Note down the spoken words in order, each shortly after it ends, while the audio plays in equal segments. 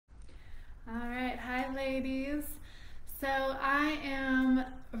All right, hi ladies. So I am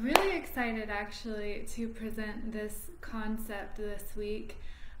really excited actually to present this concept this week.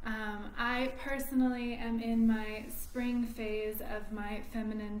 I personally am in my spring phase of my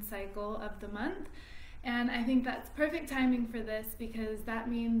feminine cycle of the month, and I think that's perfect timing for this because that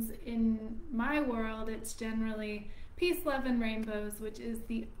means in my world it's generally peace, love, and rainbows, which is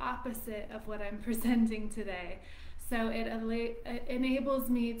the opposite of what I'm presenting today. So it enables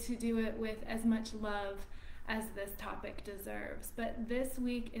me to do it with as much love as this topic deserves. But this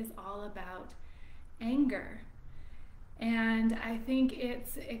week is all about anger. And I think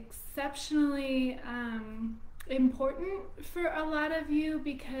it's exceptionally important for a lot of you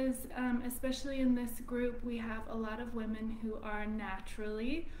because, especially in this group, we have a lot of women who are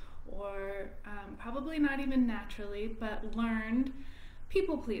naturally, or probably not even naturally, but learned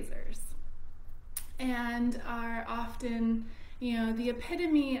people pleasers and are often, the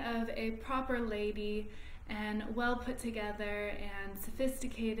epitome of a proper lady and well put together and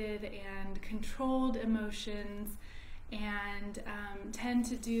sophisticated and controlled emotions and tend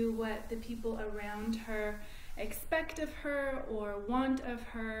to do what the people around her expect of her or want of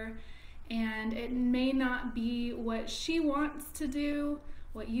her. And it may not be what she wants to do,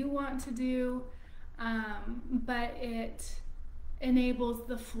 what you want to do, but it enables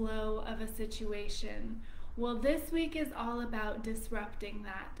the flow of a situation. Well, this week is all about disrupting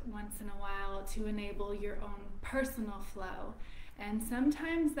that once in a while to enable your own personal flow. And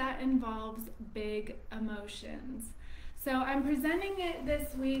sometimes that involves big emotions. So I'm presenting it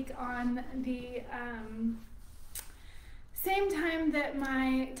this week on the same time that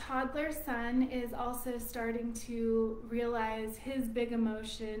my toddler son is also starting to realize his big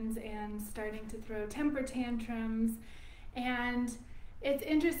emotions and starting to throw temper tantrums. And it's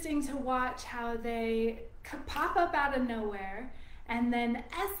interesting to watch how they pop up out of nowhere and then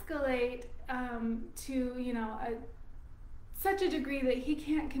escalate to such a degree that he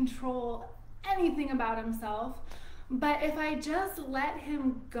can't control anything about himself. But if I just let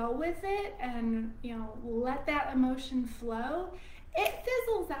him go with it and let that emotion flow, it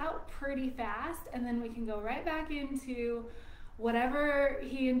fizzles out pretty fast, and then we can go right back into whatever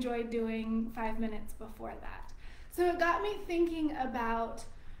he enjoyed doing 5 minutes before that. So it got me thinking about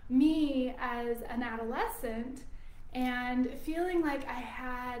me as an adolescent and feeling like I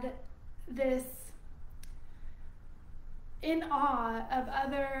had this in awe of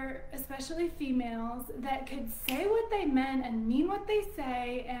other, especially females, that could say what they meant and mean what they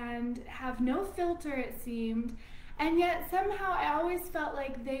say and have no filter, it seemed. And yet somehow I always felt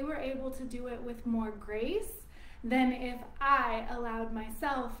like they were able to do it with more grace than if I allowed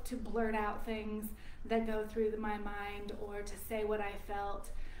myself to blurt out things that go through my mind or to say what I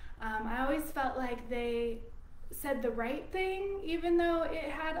felt. I always felt like they said the right thing, even though it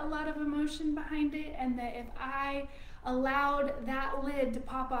had a lot of emotion behind it, and that if I allowed that lid to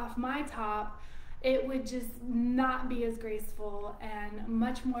pop off my top, it would just not be as graceful and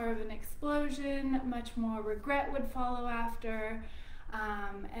much more of an explosion, much more regret would follow after,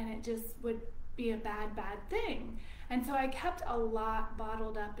 and it just would be a bad thing. And so I kept a lot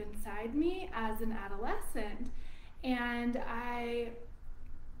bottled up inside me as an adolescent, and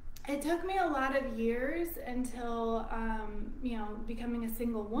it took me a lot of years until becoming a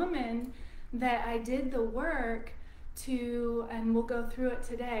single woman that I did the work to, and we'll go through it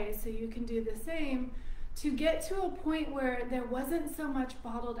today so you can do the same, to get to a point where there wasn't so much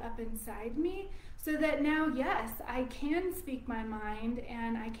bottled up inside me, so that now, yes, I can speak my mind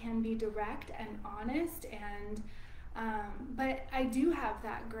and I can be direct and honest, and but I do have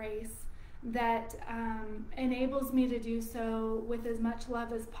that grace that enables me to do so with as much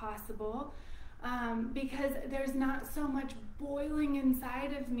love as possible, because there's not so much boiling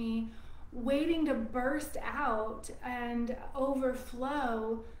inside of me waiting to burst out and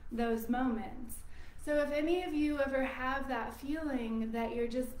overflow those moments. So if any of you ever have that feeling that you're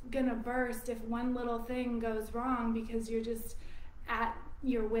just gonna burst if one little thing goes wrong because you're just at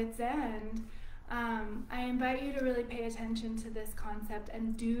your wit's end, I invite you to really pay attention to this concept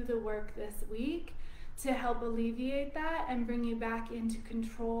and do the work this week to help alleviate that and bring you back into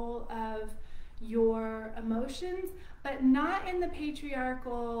control of your emotions, but not in the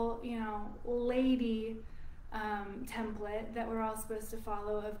patriarchal, lady template that we're all supposed to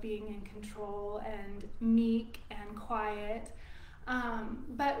follow of being in control and meek and quiet,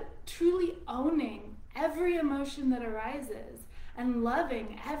 but truly owning every emotion that arises and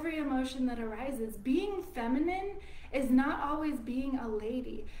loving every emotion that arises. Being feminine is not always being a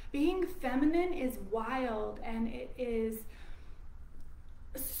lady. Being feminine is wild, and it is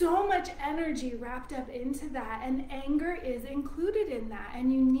so much energy wrapped up into that, and anger is included in that,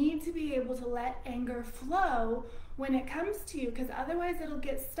 and you need to be able to let anger flow when it comes to you, because otherwise it'll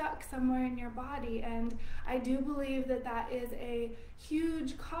get stuck somewhere in your body. And I do believe that that is a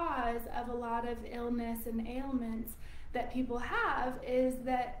huge cause of a lot of illness and ailments that people have, is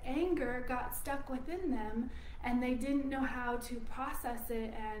that anger got stuck within them and they didn't know how to process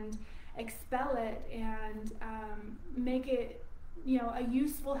it and expel it and make it, you know, a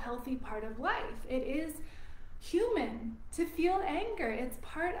useful, healthy part of life. It is human to feel anger. It's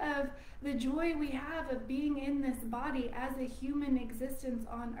part of the joy we have of being in this body as a human existence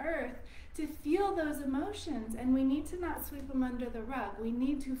on earth, to feel those emotions, and we need to not sweep them under the rug. We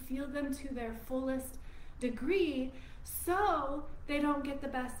need to feel them to their fullest degree so they don't get the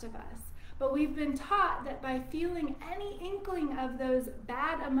best of us. But we've been taught that by feeling any inkling of those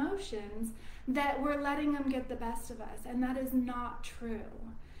bad emotions, that we're letting them get the best of us, and that is not true.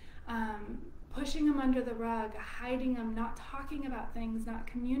 Pushing them under the rug, hiding them, not talking about things, not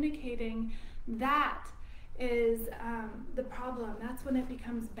communicating, that is the problem. That's when it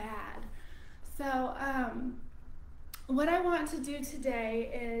becomes bad. So what I want to do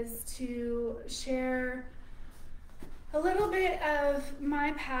today is to share a little bit of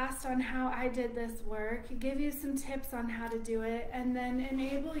my past on how I did this work, give you some tips on how to do it, and then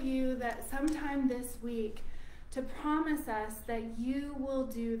enable you that sometime this week to promise us that you will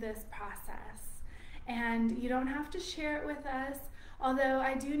do this process. And you don't have to share it with us, although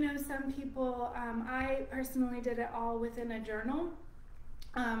I do know some people, I personally did it all within a journal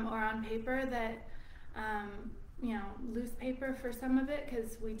or on paper that, you know, loose paper for some of it,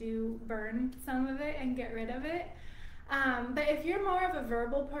 because we do burn some of it and get rid of it. But if you're more of a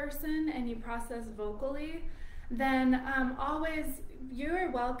verbal person and you process vocally, then always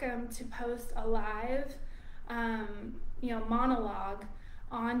you're welcome to post a live, you know, monologue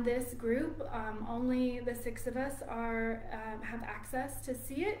on this group. Only the 6 of us are have access to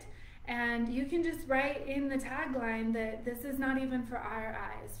see it, and you can just write in the tagline that this is not even for our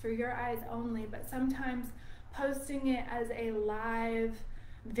eyes, for your eyes only. But sometimes posting it as a live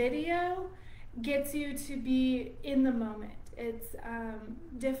video gets you to be in the moment. It's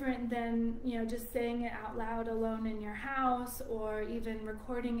different than, you know, just saying it out loud alone in your house, or even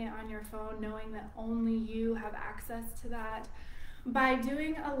recording it on your phone knowing that only you have access to that. By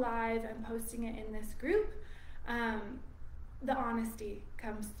doing a live and posting it in this group, the honesty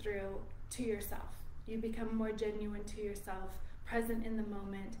comes through to yourself. You become more genuine to yourself, present in the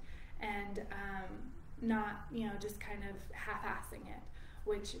moment, and not, you know, just kind of half-assing it,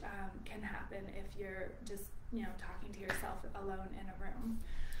 which can happen if you're just, you know, talking to yourself alone in a room.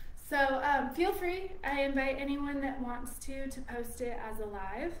 So feel free. I invite anyone that wants to post it as a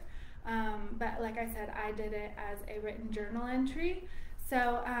live. But like I said, I did it as a written journal entry.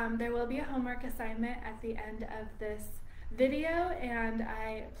 So there will be a homework assignment at the end of this video, and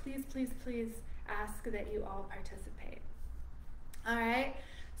I please ask that you all participate. All right.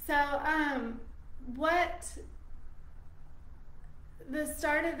 So what the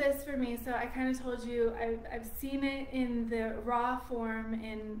start of this for me, so I kind of told you I've seen it in the raw form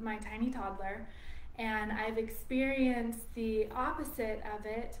in my tiny toddler, and I've experienced the opposite of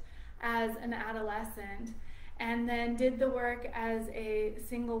it as an adolescent, and then did the work as a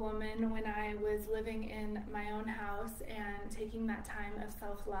single woman when I was living in my own house and taking that time of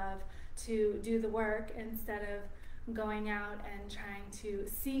self-love to do the work instead of going out and trying to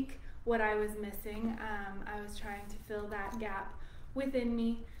seek what I was missing. I was trying to fill that gap within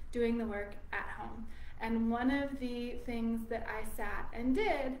me, doing the work at home. And one of the things that I sat and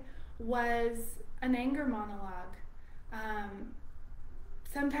did was an anger monologue.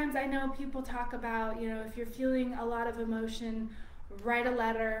 Sometimes I know people talk about, you know, if you're feeling a lot of emotion, write a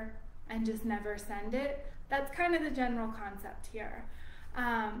letter and just never send it. That's kind of the general concept here.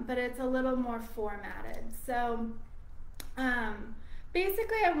 But it's a little more formatted. So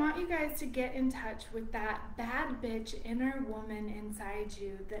basically, I want you guys to get in touch with that bad bitch inner woman inside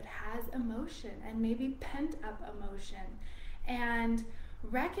you that has emotion, and maybe pent up emotion, and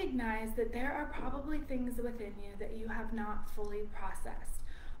recognize that there are probably things within you that you have not fully processed.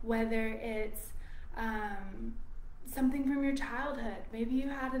 Whether it's something from your childhood, maybe you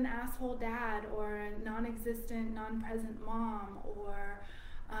had an asshole dad, or a non-existent, non-present mom, or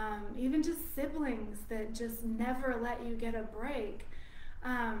even just siblings that just never let you get a break.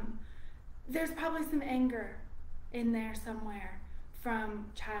 There's probably some anger in there somewhere from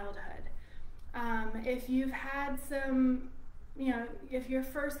childhood. If you've had some, you know, if your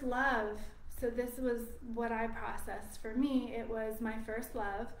first love, so this was what I processed for me, it was my first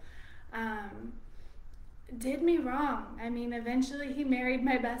love. did me wrong. I mean, eventually he married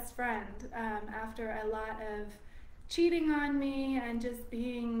my best friend after a lot of cheating on me and just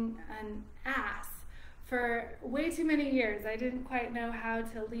being an ass for way too many years. I didn't quite know how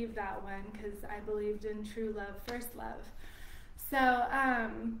to leave that one because I believed in true love, first love. So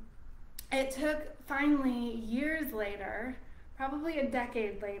it took finally years later, probably a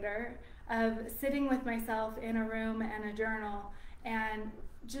decade later, of sitting with myself in a room and a journal and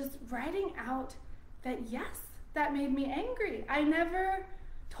just writing out that yes, that made me angry. I never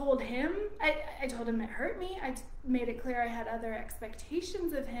told him. I told him it hurt me. I made it clear I had other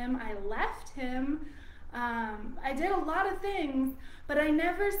expectations of him. I left him. I did a lot of things, but I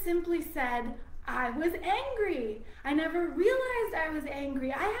never simply said I was angry. I never realized I was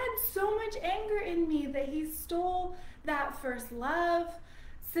angry. I had so much anger in me that he stole that first love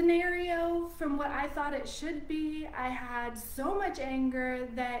scenario from what I thought it should be. I had so much anger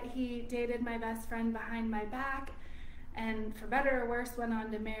that he dated my best friend behind my back, and for better or worse went on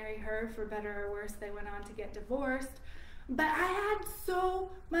to marry her. For better or worse, they went on to get divorced. But I had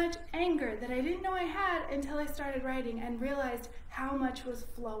so much anger that I didn't know I had until I started writing and realized how much was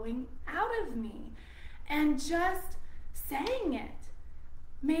flowing out of me. And just saying it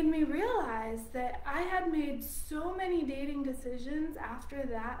made me realize that I had made so many dating decisions after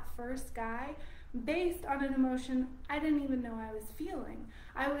that first guy based on an emotion I didn't even know I was feeling.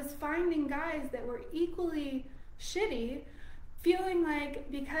 I was finding guys that were equally shitty, feeling like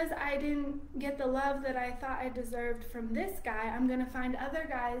because I didn't get the love that I thought I deserved from this guy, I'm gonna find other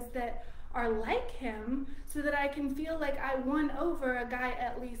guys that are like him so that I can feel like I won over a guy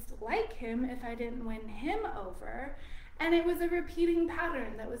at least like him if I didn't win him over. And it was a repeating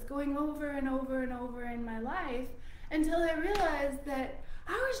pattern that was going over and over and over in my life until I realized that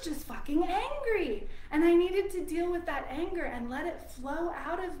I was just fucking angry. And I needed to deal with that anger and let it flow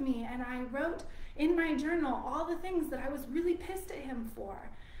out of me. And I wrote in my journal all the things that I was really pissed at him for.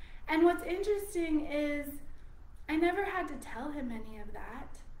 And what's interesting is I never had to tell him any of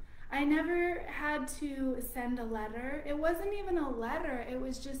that. I never had to send a letter. It wasn't even a letter. It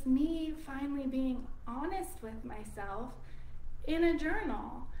was just me finally being honest with myself in a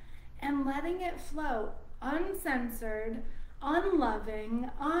journal and letting it flow uncensored, unloving,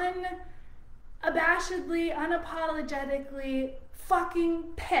 unabashedly, unapologetically fucking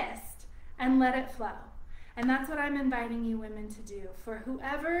pissed, and let it flow. And that's what I'm inviting you women to do for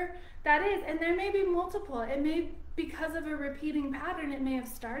whoever that is. And there may be multiple. It may, because of a repeating pattern, it may have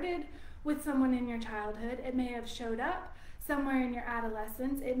started with someone in your childhood. It may have showed up somewhere in your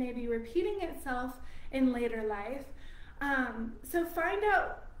adolescence. It may be repeating itself in later life. So find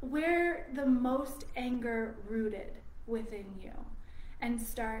out where the most anger rooted within you and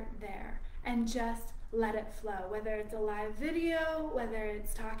start there and just let it flow. Whether it's a live video, whether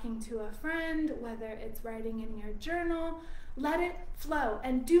it's talking to a friend, whether it's writing in your journal, let it flow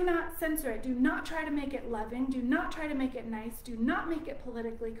and do not censor it. Do not try to make it loving. Do not try to make it nice. Do not make it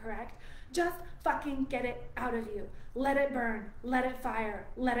politically correct. Just fucking get it out of you. Let it burn. Let it fire.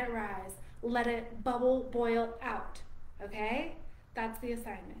 Let it rise. Let it bubble, boil out. Okay? That's the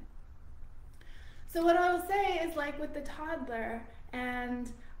assignment. So what I will say is, like with the toddler,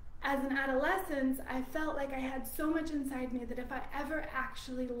 and as an adolescent, I felt like I had so much inside me that if I ever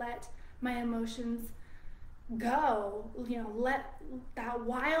actually let my emotions go, let that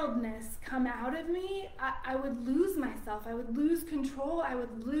wildness come out of me, I would lose myself. I would lose control. I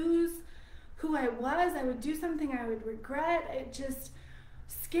would lose who I was. I would do something I would regret. It just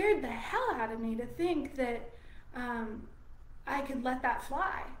scared the hell out of me to think that I could let that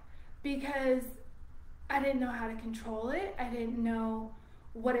fly, because I didn't know how to control it. I didn't know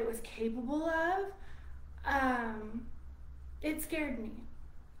what it was capable of. It scared me.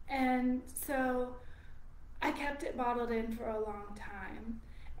 And so I kept it bottled in for a long time.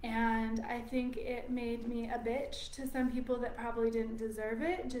 And I think it made me a bitch to some people that probably didn't deserve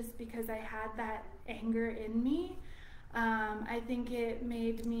it, just because I had that anger in me. I think it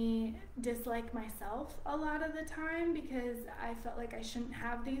made me dislike myself a lot of the time, because I felt like I shouldn't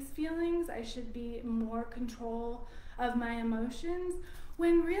have these feelings. I should be more control of my emotions,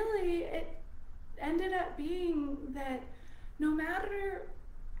 when really it ended up being that no matter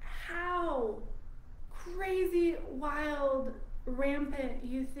how crazy, wild, rampant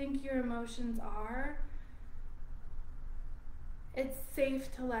you think your emotions are, it's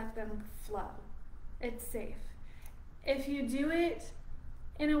safe to let them flow. It's safe. If you do it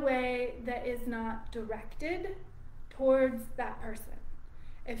in a way that is not directed towards that person,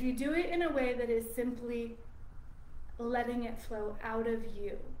 if you do it in a way that is simply letting it flow out of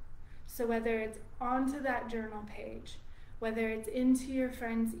you, so whether it's onto that journal page, whether it's into your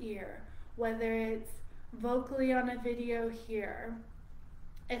friend's ear, whether it's vocally on a video here,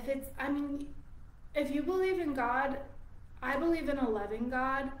 if it's, I mean, if you believe in God, I believe in a loving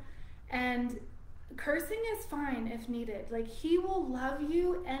God, and cursing is fine if needed. Like, he will love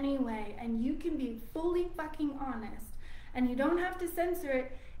you anyway, and you can be fully fucking honest, and you don't have to censor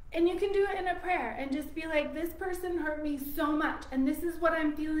it, and you can do it in a prayer and just be like, this person hurt me so much, and this is what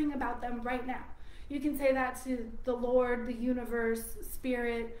I'm feeling about them right now. You can say that to the Lord, the universe,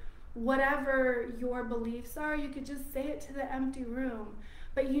 spirit, whatever your beliefs are. You could just say it to the empty room,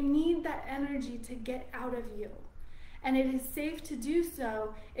 but you need that energy to get out of you. And it is safe to do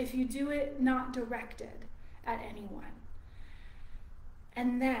so if you do it not directed at anyone.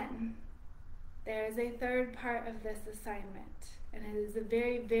 And then there is a third part of this assignment, and it is a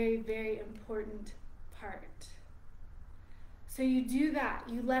very, very, very important part. So you do that,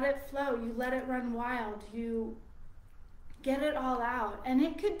 you let it flow, you let it run wild, you get it all out. And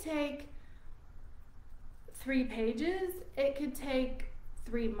it could take 3 pages, it could take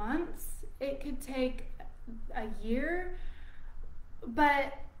 3 months, it could take a year,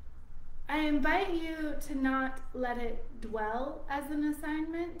 but I invite you to not let it dwell as an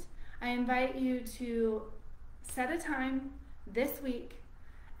assignment. I invite you to set a time this week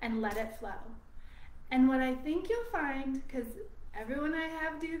and let it flow. And what I think you'll find, because everyone I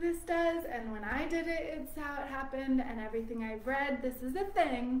have do this does, and when I did it, it's how it happened, and everything I've read, this is a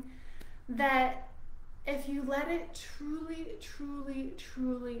thing, that if you let it truly, truly,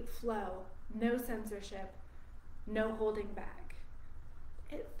 truly flow, no censorship, no holding back,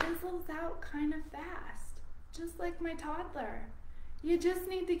 it fizzles out kind of fast, just like my toddler. You just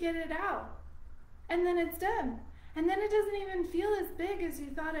need to get it out, and then it's done. And then it doesn't even feel as big as you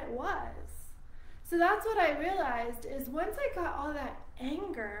thought it was. So that's what I realized, is once I got all that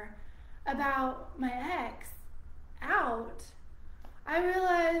anger about my ex out, I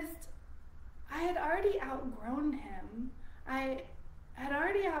realized I had already outgrown him. I had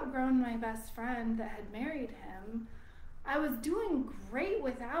already outgrown my best friend that had married him. I was doing great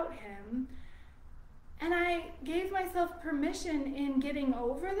without him. And I gave myself permission in getting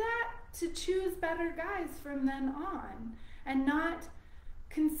over that to choose better guys from then on, and not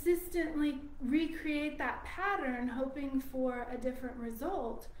consistently recreate that pattern hoping for a different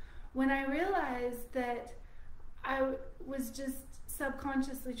result, when I realized that I was just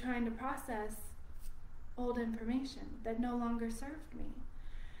subconsciously trying to process old information that no longer served me.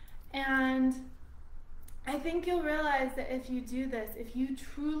 And I think you'll realize that if you do this, if you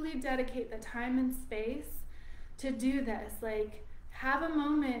truly dedicate the time and space to do this, like have a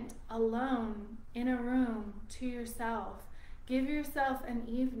moment alone in a room to yourself, give yourself an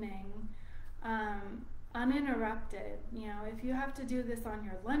evening uninterrupted. You know, if you have to do this on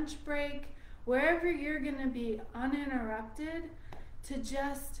your lunch break, wherever you're gonna be uninterrupted, to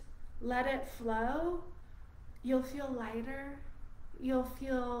just let it flow, you'll feel lighter, you'll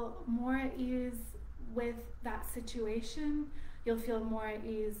feel more at ease with that situation, you'll feel more at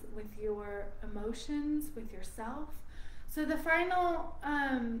ease with your emotions, with yourself. So the final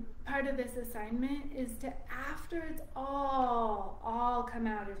part of this assignment is to, after it's all come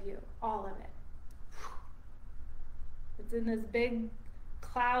out of you, all of it, it's in this big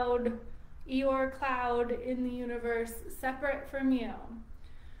cloud, Eeyore cloud in the universe, separate from you,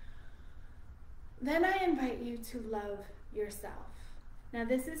 then I invite you to love yourself. Now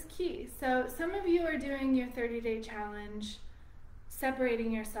this is key. So some of you are doing your 30-day challenge,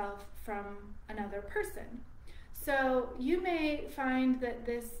 separating yourself from another person. So you may find that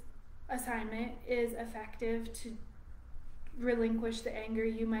this assignment is effective to relinquish the anger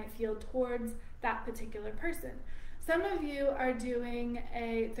you might feel towards that particular person. Some of you are doing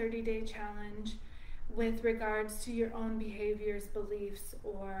a 30-day challenge with regards to your own behaviors, beliefs,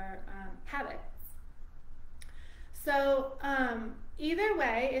 or habits. So either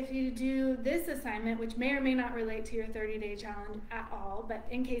way, if you do this assignment, which may or may not relate to your 30-day challenge at all, but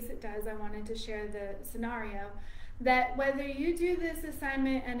in case it does, I wanted to share the scenario, that whether you do this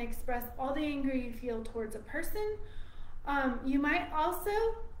assignment and express all the anger you feel towards a person, you might also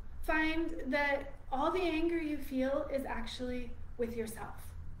find that all the anger you feel is actually with yourself.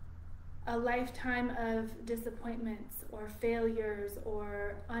 A lifetime of disappointments or failures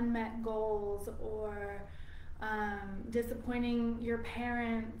or unmet goals, or disappointing your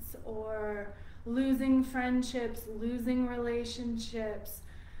parents, or losing friendships, losing relationships,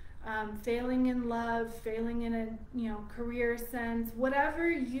 failing in love, failing in a career sense, whatever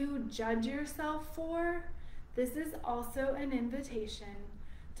you judge yourself for, this is also an invitation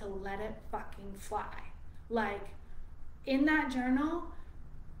to let it fucking fly. Like, in that journal,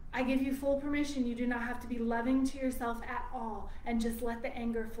 I give you full permission. You do not have to be loving to yourself at all, and just let the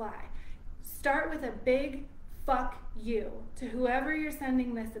anger fly. start with a big fuck you to whoever you're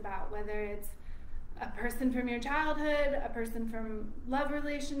sending this about, whether it's a person from your childhood, a person from love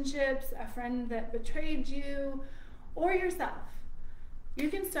relationships, a friend that betrayed you, or yourself. You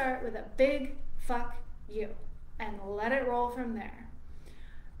can start with a big fuck you and let it roll from there.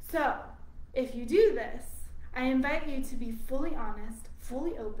 So, if you do this, I invite you to be fully honest,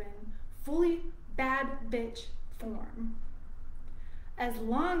 fully open, fully bad bitch form. As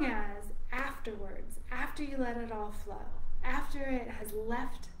long as afterwards, after you let it all flow, after it has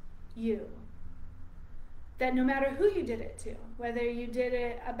left you, that no matter who you did it to, whether you did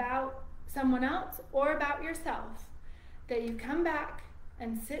it about someone else or about yourself, that you come back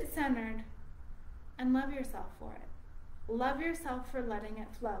and sit centered and love yourself for it. Love yourself for letting it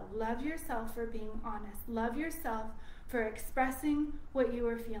flow. Love yourself for being honest. Love yourself for expressing what you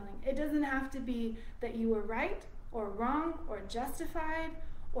were feeling. It doesn't have to be that you were right or wrong or justified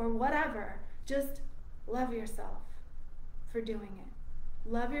or whatever. Just love yourself for doing it.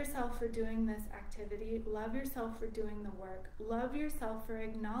 Love yourself for doing this activity. Love yourself for doing the work. Love yourself for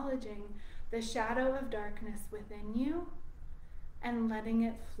acknowledging the shadow of darkness within you and letting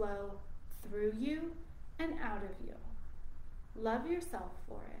it flow through you and out of you. Love yourself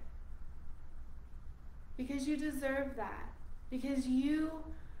for it. Because you deserve that. Because you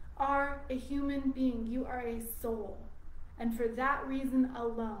are a human being. You are a soul. And for that reason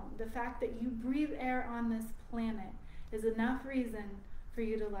alone, the fact that you breathe air on this planet is enough reason for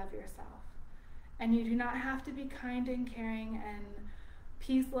you to love yourself. And you do not have to be kind and caring and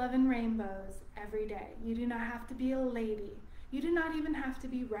peace, love, and rainbows every day. You do not have to be a lady. You do not even have to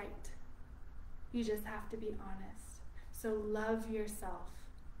be right. You just have to be honest. So love yourself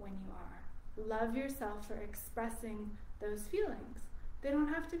when you are. Love yourself for expressing those feelings. They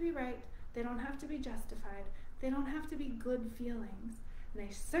don't have to be right. They don't have to be justified. They don't have to be good feelings. And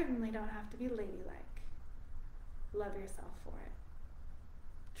they certainly don't have to be ladylike. Love yourself for it.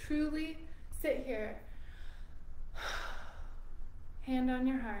 Truly sit here, hand on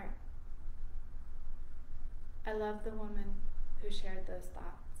your heart. I love the woman who shared those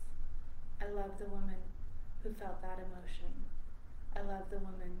thoughts. I love the woman who felt that emotion. I love the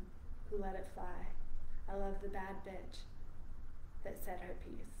woman who let it fly. I love the bad bitch that said her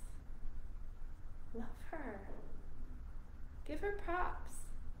piece. Love her. Give her props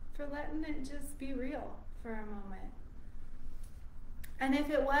for letting it just be real for a moment. And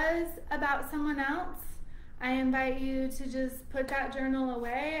if it was about someone else, I invite you to just put that journal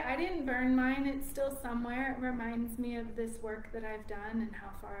away. I didn't burn mine. It's still somewhere. It reminds me of this work that I've done and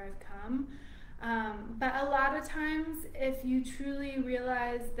how far I've come. But a lot of times, if you truly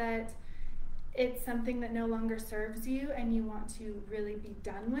realize that it's something that no longer serves you and you want to really be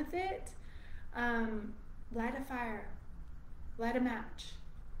done with it, light a fire, light a match,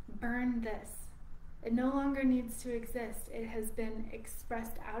 burn this. It no longer needs to exist. It has been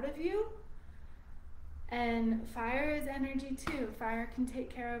expressed out of you. And fire is energy too. Fire can take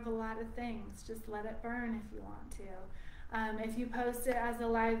care of a lot of things. Just let it burn if you want to. If you post it as a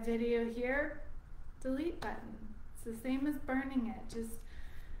live video here, delete button. It's the same as burning it. Just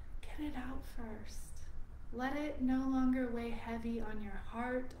get it out first. Let it no longer weigh heavy on your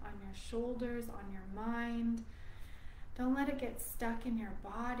heart, on your shoulders, on your mind. Don't let it get stuck in your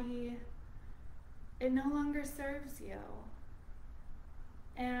body. It no longer serves you.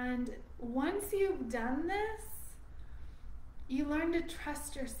 And once you've done this, you learn to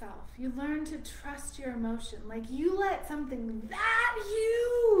trust yourself. You learn to trust your emotion. Like you let something that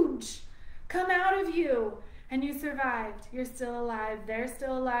huge come out of you and you survived. You're still alive. They're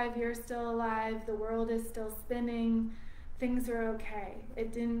still alive. You're still alive. The world is still spinning. Things are okay.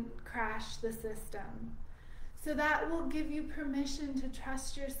 It didn't crash the system. So that will give you permission to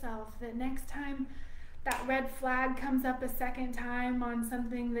trust yourself that next time that red flag comes up a second time on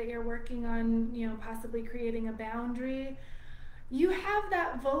something that you're working on, possibly creating a boundary, you have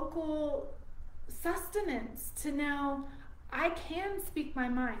that vocal sustenance to know, I can speak my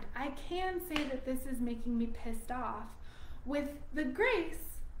mind. I can say that this is making me pissed off with the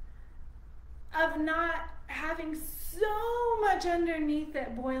grace of not having so much underneath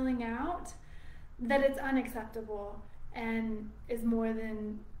it boiling out that it's unacceptable and is more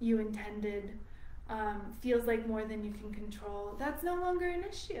than you intended. Feels like more than you can control. That's no longer an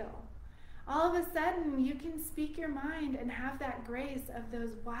issue. All of a sudden, you can speak your mind and have that grace of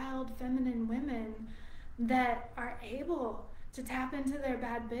those wild feminine women that are able to tap into their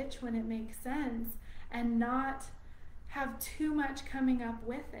bad bitch when it makes sense and not have too much coming up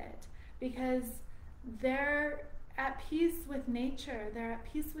with it, because they're at peace with nature, they're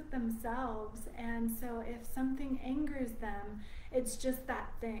at peace with themselves, and so if something angers them, it's just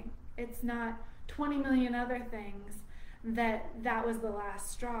that thing. It's not 20 million other things that was the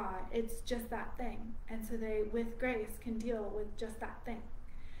last straw. It's just that thing. And so they, with grace, can deal with just that thing.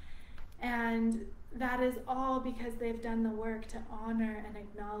 And that is all because they've done the work to honor and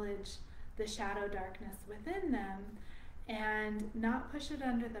acknowledge the shadow darkness within them and not push it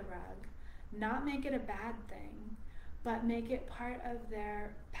under the rug, not make it a bad thing, but make it part of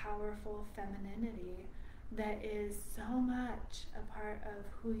their powerful femininity that is so much a part of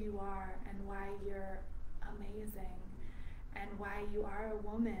who you are and why you're amazing and why you are a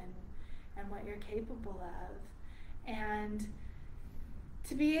woman and what you're capable of. And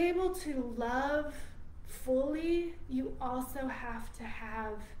to be able to love fully, you also have to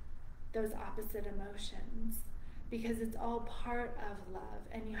have those opposite emotions, because it's all part of love.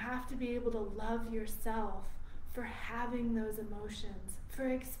 And you have to be able to love yourself for having those emotions, for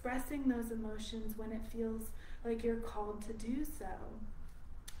expressing those emotions when it feels like you're called to do so.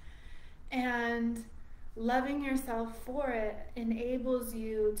 And loving yourself for it enables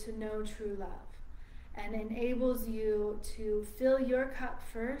you to know true love and enables you to fill your cup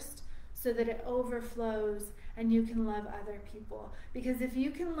first so that it overflows and you can love other people. Because if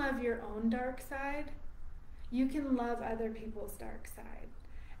you can love your own dark side, you can love other people's dark side.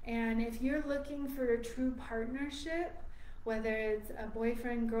 And if you're looking for a true partnership, whether it's a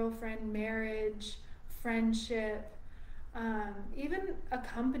boyfriend, girlfriend, marriage, friendship, even a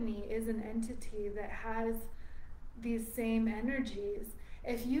company is an entity that has these same energies.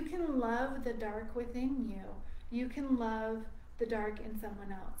 If you can love the dark within you, you can love the dark in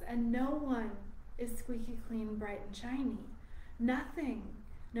someone else. And no one is squeaky clean, bright and shiny. Nothing.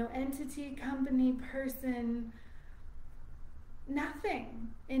 No entity, company, person, nothing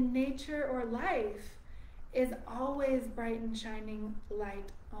in nature or life is always bright and shining light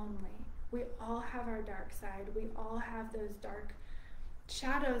only. We all have our dark side. We all have those dark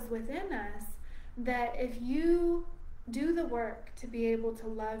shadows within us that if you do the work to be able to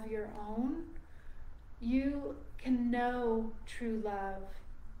love your own, you can know true love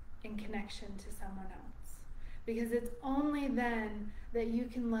in connection to someone else. Because it's only then that you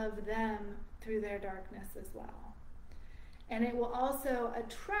can love them through their darkness as well. And it will also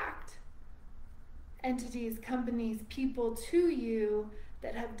attract entities, companies, people to you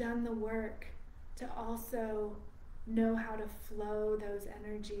that have done the work to also know how to flow those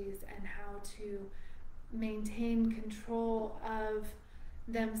energies and how to maintain control of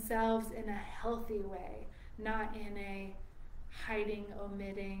themselves in a healthy way, not in a hiding,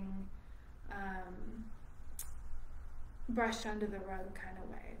 omitting, brushed under the rug kind of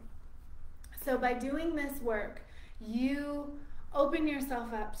way. So by doing this work, you open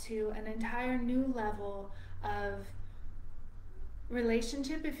yourself up to an entire new level of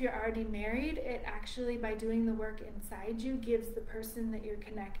relationship. If you're already married, it actually, by doing the work inside you, gives the person that you're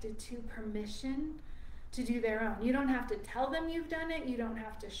connected to permission to do their own. You don't have to tell them you've done it. You don't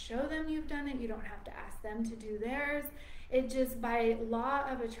have to show them you've done it. You don't have to ask them to do theirs. It just, by law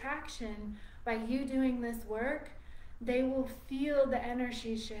of attraction, by you doing this work, they will feel the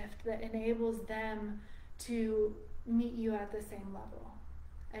energy shift that enables them to meet you at the same level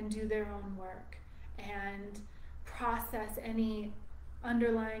and do their own work and process any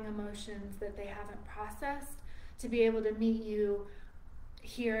underlying emotions that they haven't processed, to be able to meet you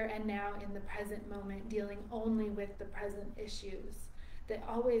here and now in the present moment, dealing only with the present issues that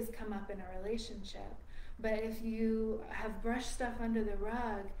always come up in a relationship. But if you have brushed stuff under the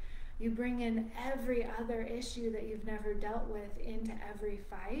rug, you bring in every other issue that you've never dealt with into every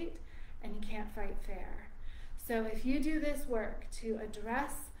fight, and you can't fight fair. So if you do this work to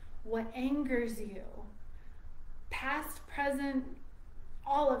address what angers you, past, present,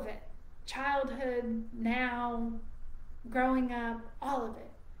 all of it, childhood, now, growing up, all of it,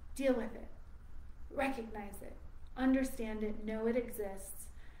 deal with it, recognize it, understand it, know it exists,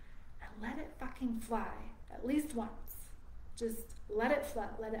 and let it fucking fly at least once. Just let it flow,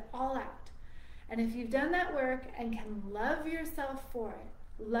 let it all out. And if you've done that work and can love yourself for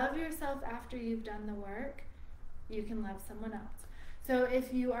it, love yourself after you've done the work, you can love someone else. So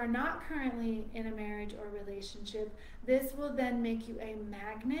if you are not currently in a marriage or relationship, this will then make you a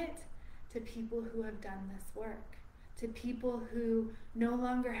magnet to people who have done this work, to people who no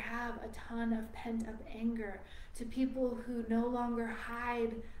longer have a ton of pent-up anger, to people who no longer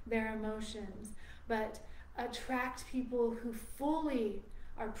hide their emotions, but attract people who fully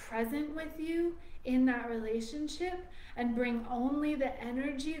are present with you in that relationship and bring only the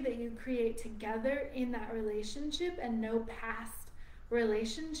energy that you create together in that relationship, and no past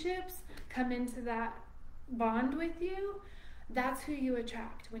relationships come into that bond with you. That's who you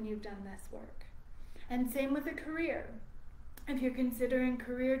attract when you've done this work. And same with a career. if you're considering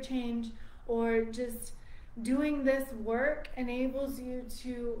career change, or just doing this work enables you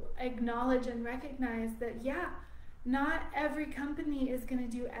to acknowledge and recognize that, yeah, not every company is going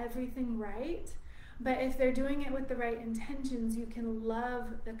to do everything right, but if they're doing it with the right intentions, you can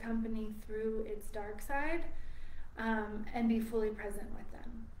love the company through its dark side, and be fully present with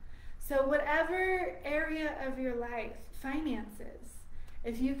them. So whatever area of your life, finances,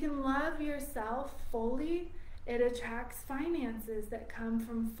 if you can love yourself fully, it attracts finances that come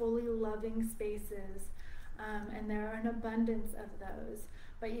from fully loving spaces, and there are an abundance of those,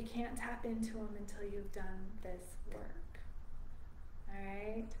 but you can't tap into them until you've done this work. All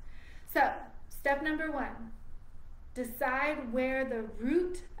right? So, step number 1, decide where the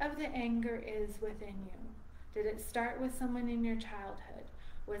root of the anger is within you. Did it start with someone in your childhood?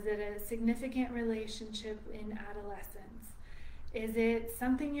 Was it a significant relationship in adolescence? Is it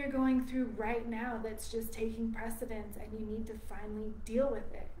something you're going through right now that's just taking precedence and you need to finally deal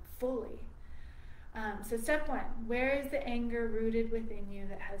with it fully? So step 1, where is the anger rooted within you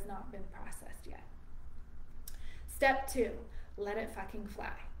that has not been processed yet? Step 2, let it fucking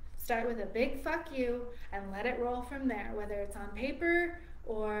fly. Start with a big fuck you and let it roll from there, whether it's on paper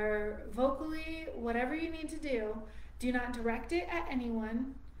or vocally, whatever you need to do. Do not direct it at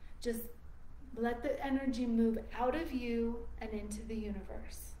anyone. Just let the energy move out of you and into the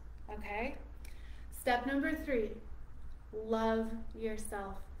universe, okay? Step number 3, love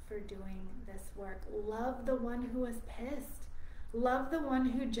yourself for doing this work. Love the one who was pissed. Love the one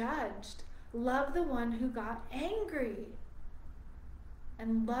who judged. Love the one who got angry.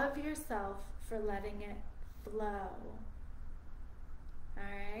 And love yourself for letting it flow. All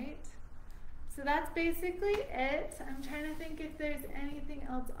right? So that's basically it. I'm trying to think if there's anything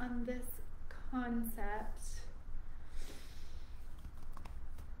else on this concept.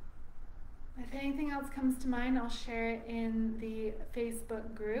 If anything else comes to mind, I'll share it in the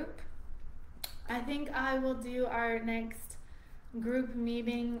Facebook group. I think I will do our next group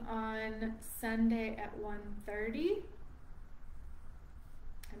meeting on Sunday at 1:30.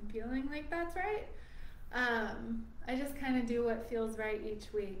 I'm feeling like that's right. I just kind of do what feels right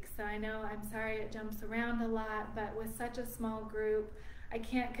each week. So I know, I'm sorry it jumps around a lot, but with such a small group, I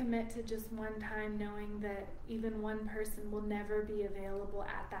can't commit to just one time, knowing that even one person will never be available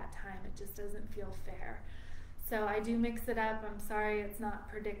at that time. It just doesn't feel fair. So I do mix it up. I'm sorry it's not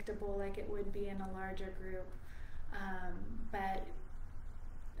predictable like it would be in a larger group, but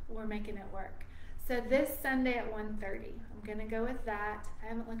we're making it work. So this Sunday at 1:30, I'm going to go with that. I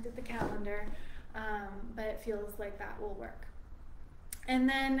haven't looked at the calendar, but it feels like that will work. And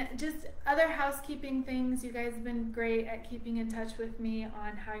then just other housekeeping things. You guys have been great at keeping in touch with me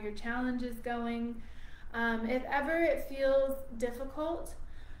on how your challenge is going. If ever it feels difficult,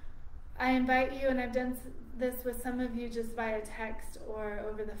 I invite you, and I've done this with some of you just via text or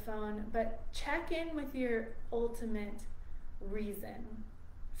over the phone, but check in with your ultimate reason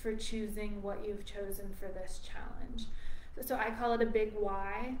for choosing what you've chosen for this challenge. So I call it a big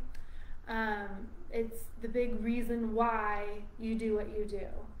why. It's the big reason why you do what you do.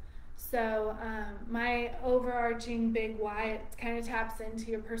 So my overarching big why, it kind of taps into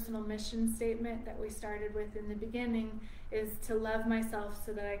your personal mission statement that we started with in the beginning, is to love myself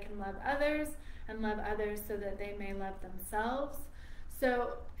so that I can love others, and love others so that they may love themselves.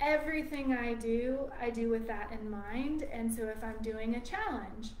 So everything I do with that in mind. And so if I'm doing a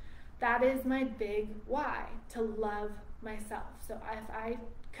challenge, that is my big why, to love myself. So if I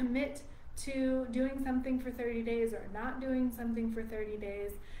commit to doing something for 30 days or not doing something for 30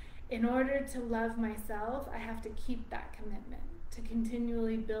 days, in order to love myself, I have to keep that commitment, to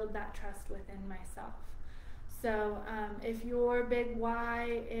continually build that trust within myself. So if your big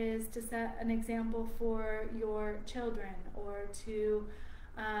why is to set an example for your children, or to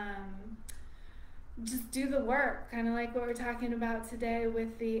just do the work, kind of like what we're talking about today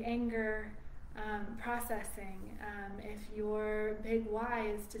with the anger processing. If your big why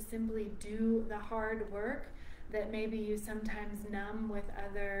is to simply do the hard work that maybe you sometimes numb with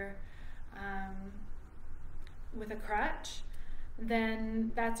other, with a crutch,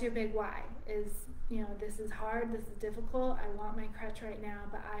 then that's your big why, is, you know, this is hard, this is difficult, I want my crutch right now,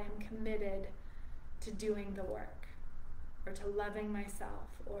 but I am committed to doing the work, or to loving myself,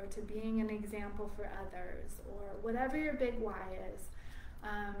 or to being an example for others, or whatever your big why is.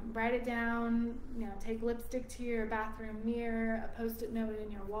 Write it down, you know, take lipstick to your bathroom mirror, a post-it note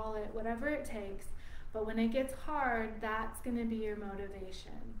in your wallet, whatever it takes. But when it gets hard, that's going to be your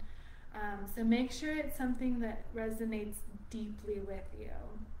motivation. So make sure it's something that resonates deeply with you.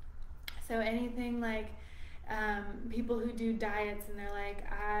 So anything like people who do diets and they're like,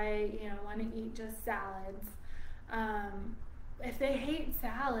 I want to eat just salads. if they hate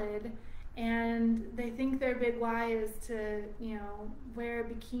salad and they think their big why is to, wear a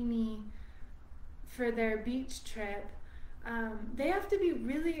bikini for their beach trip, they have to be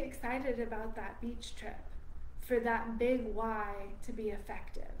really excited about that beach trip for that big why to be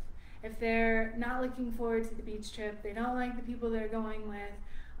effective. If they're not looking forward to the beach trip, they don't like the people they're going with,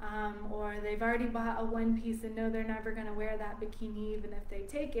 or they've already bought a one piece and know they're never going to wear that bikini even if they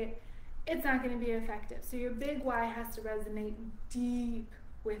take it, it's not going to be effective. So your big why has to resonate deep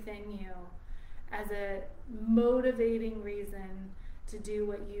within you as a motivating reason to do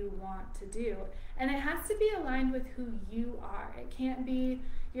what you want to do. And it has to be aligned with who you are. It can't be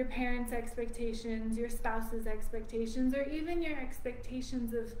your parents' expectations, your spouse's expectations, or even your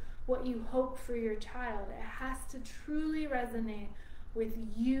expectations of what you hope for your child. It has to truly resonate with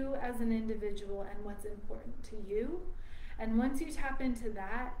you as an individual and what's important to you. And once you tap into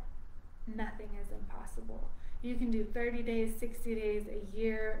that, nothing is impossible. You can do 30 days, 60 days, a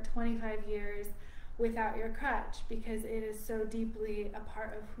year, 25 years without your crutch, because it is so deeply a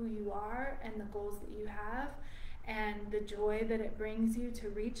part of who you are and the goals that you have and the joy that it brings you to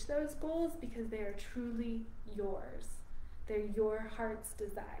reach those goals, because they are truly yours. They're your heart's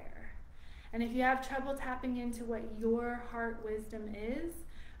desire. And if you have trouble tapping into what your heart wisdom is,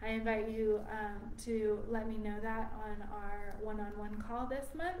 I invite you to let me know that on our one-on-one call this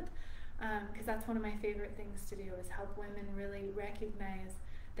month, because that's one of my favorite things to do, is help women really recognize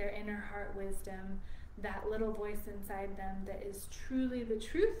their inner heart wisdom, that little voice inside them that is truly the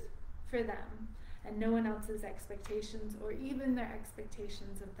truth for them and no one else's expectations or even their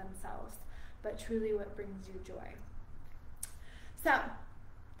expectations of themselves, but truly what brings you joy. So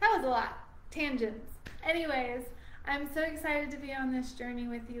that was a lot. Tangents. Anyways, I'm so excited to be on this journey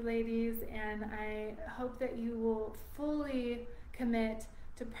with you ladies, and I hope that you will fully commit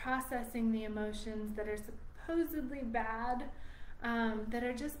to processing the emotions that are supposedly bad, that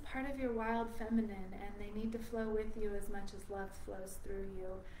are just part of your wild feminine, and they need to flow with you as much as love flows through you,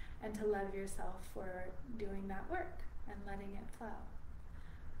 and to love yourself for doing that work and letting it flow.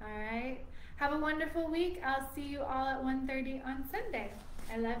 All right? Have a wonderful week. I'll see you all at 1:30 on Sunday.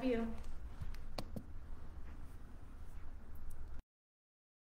 I love you.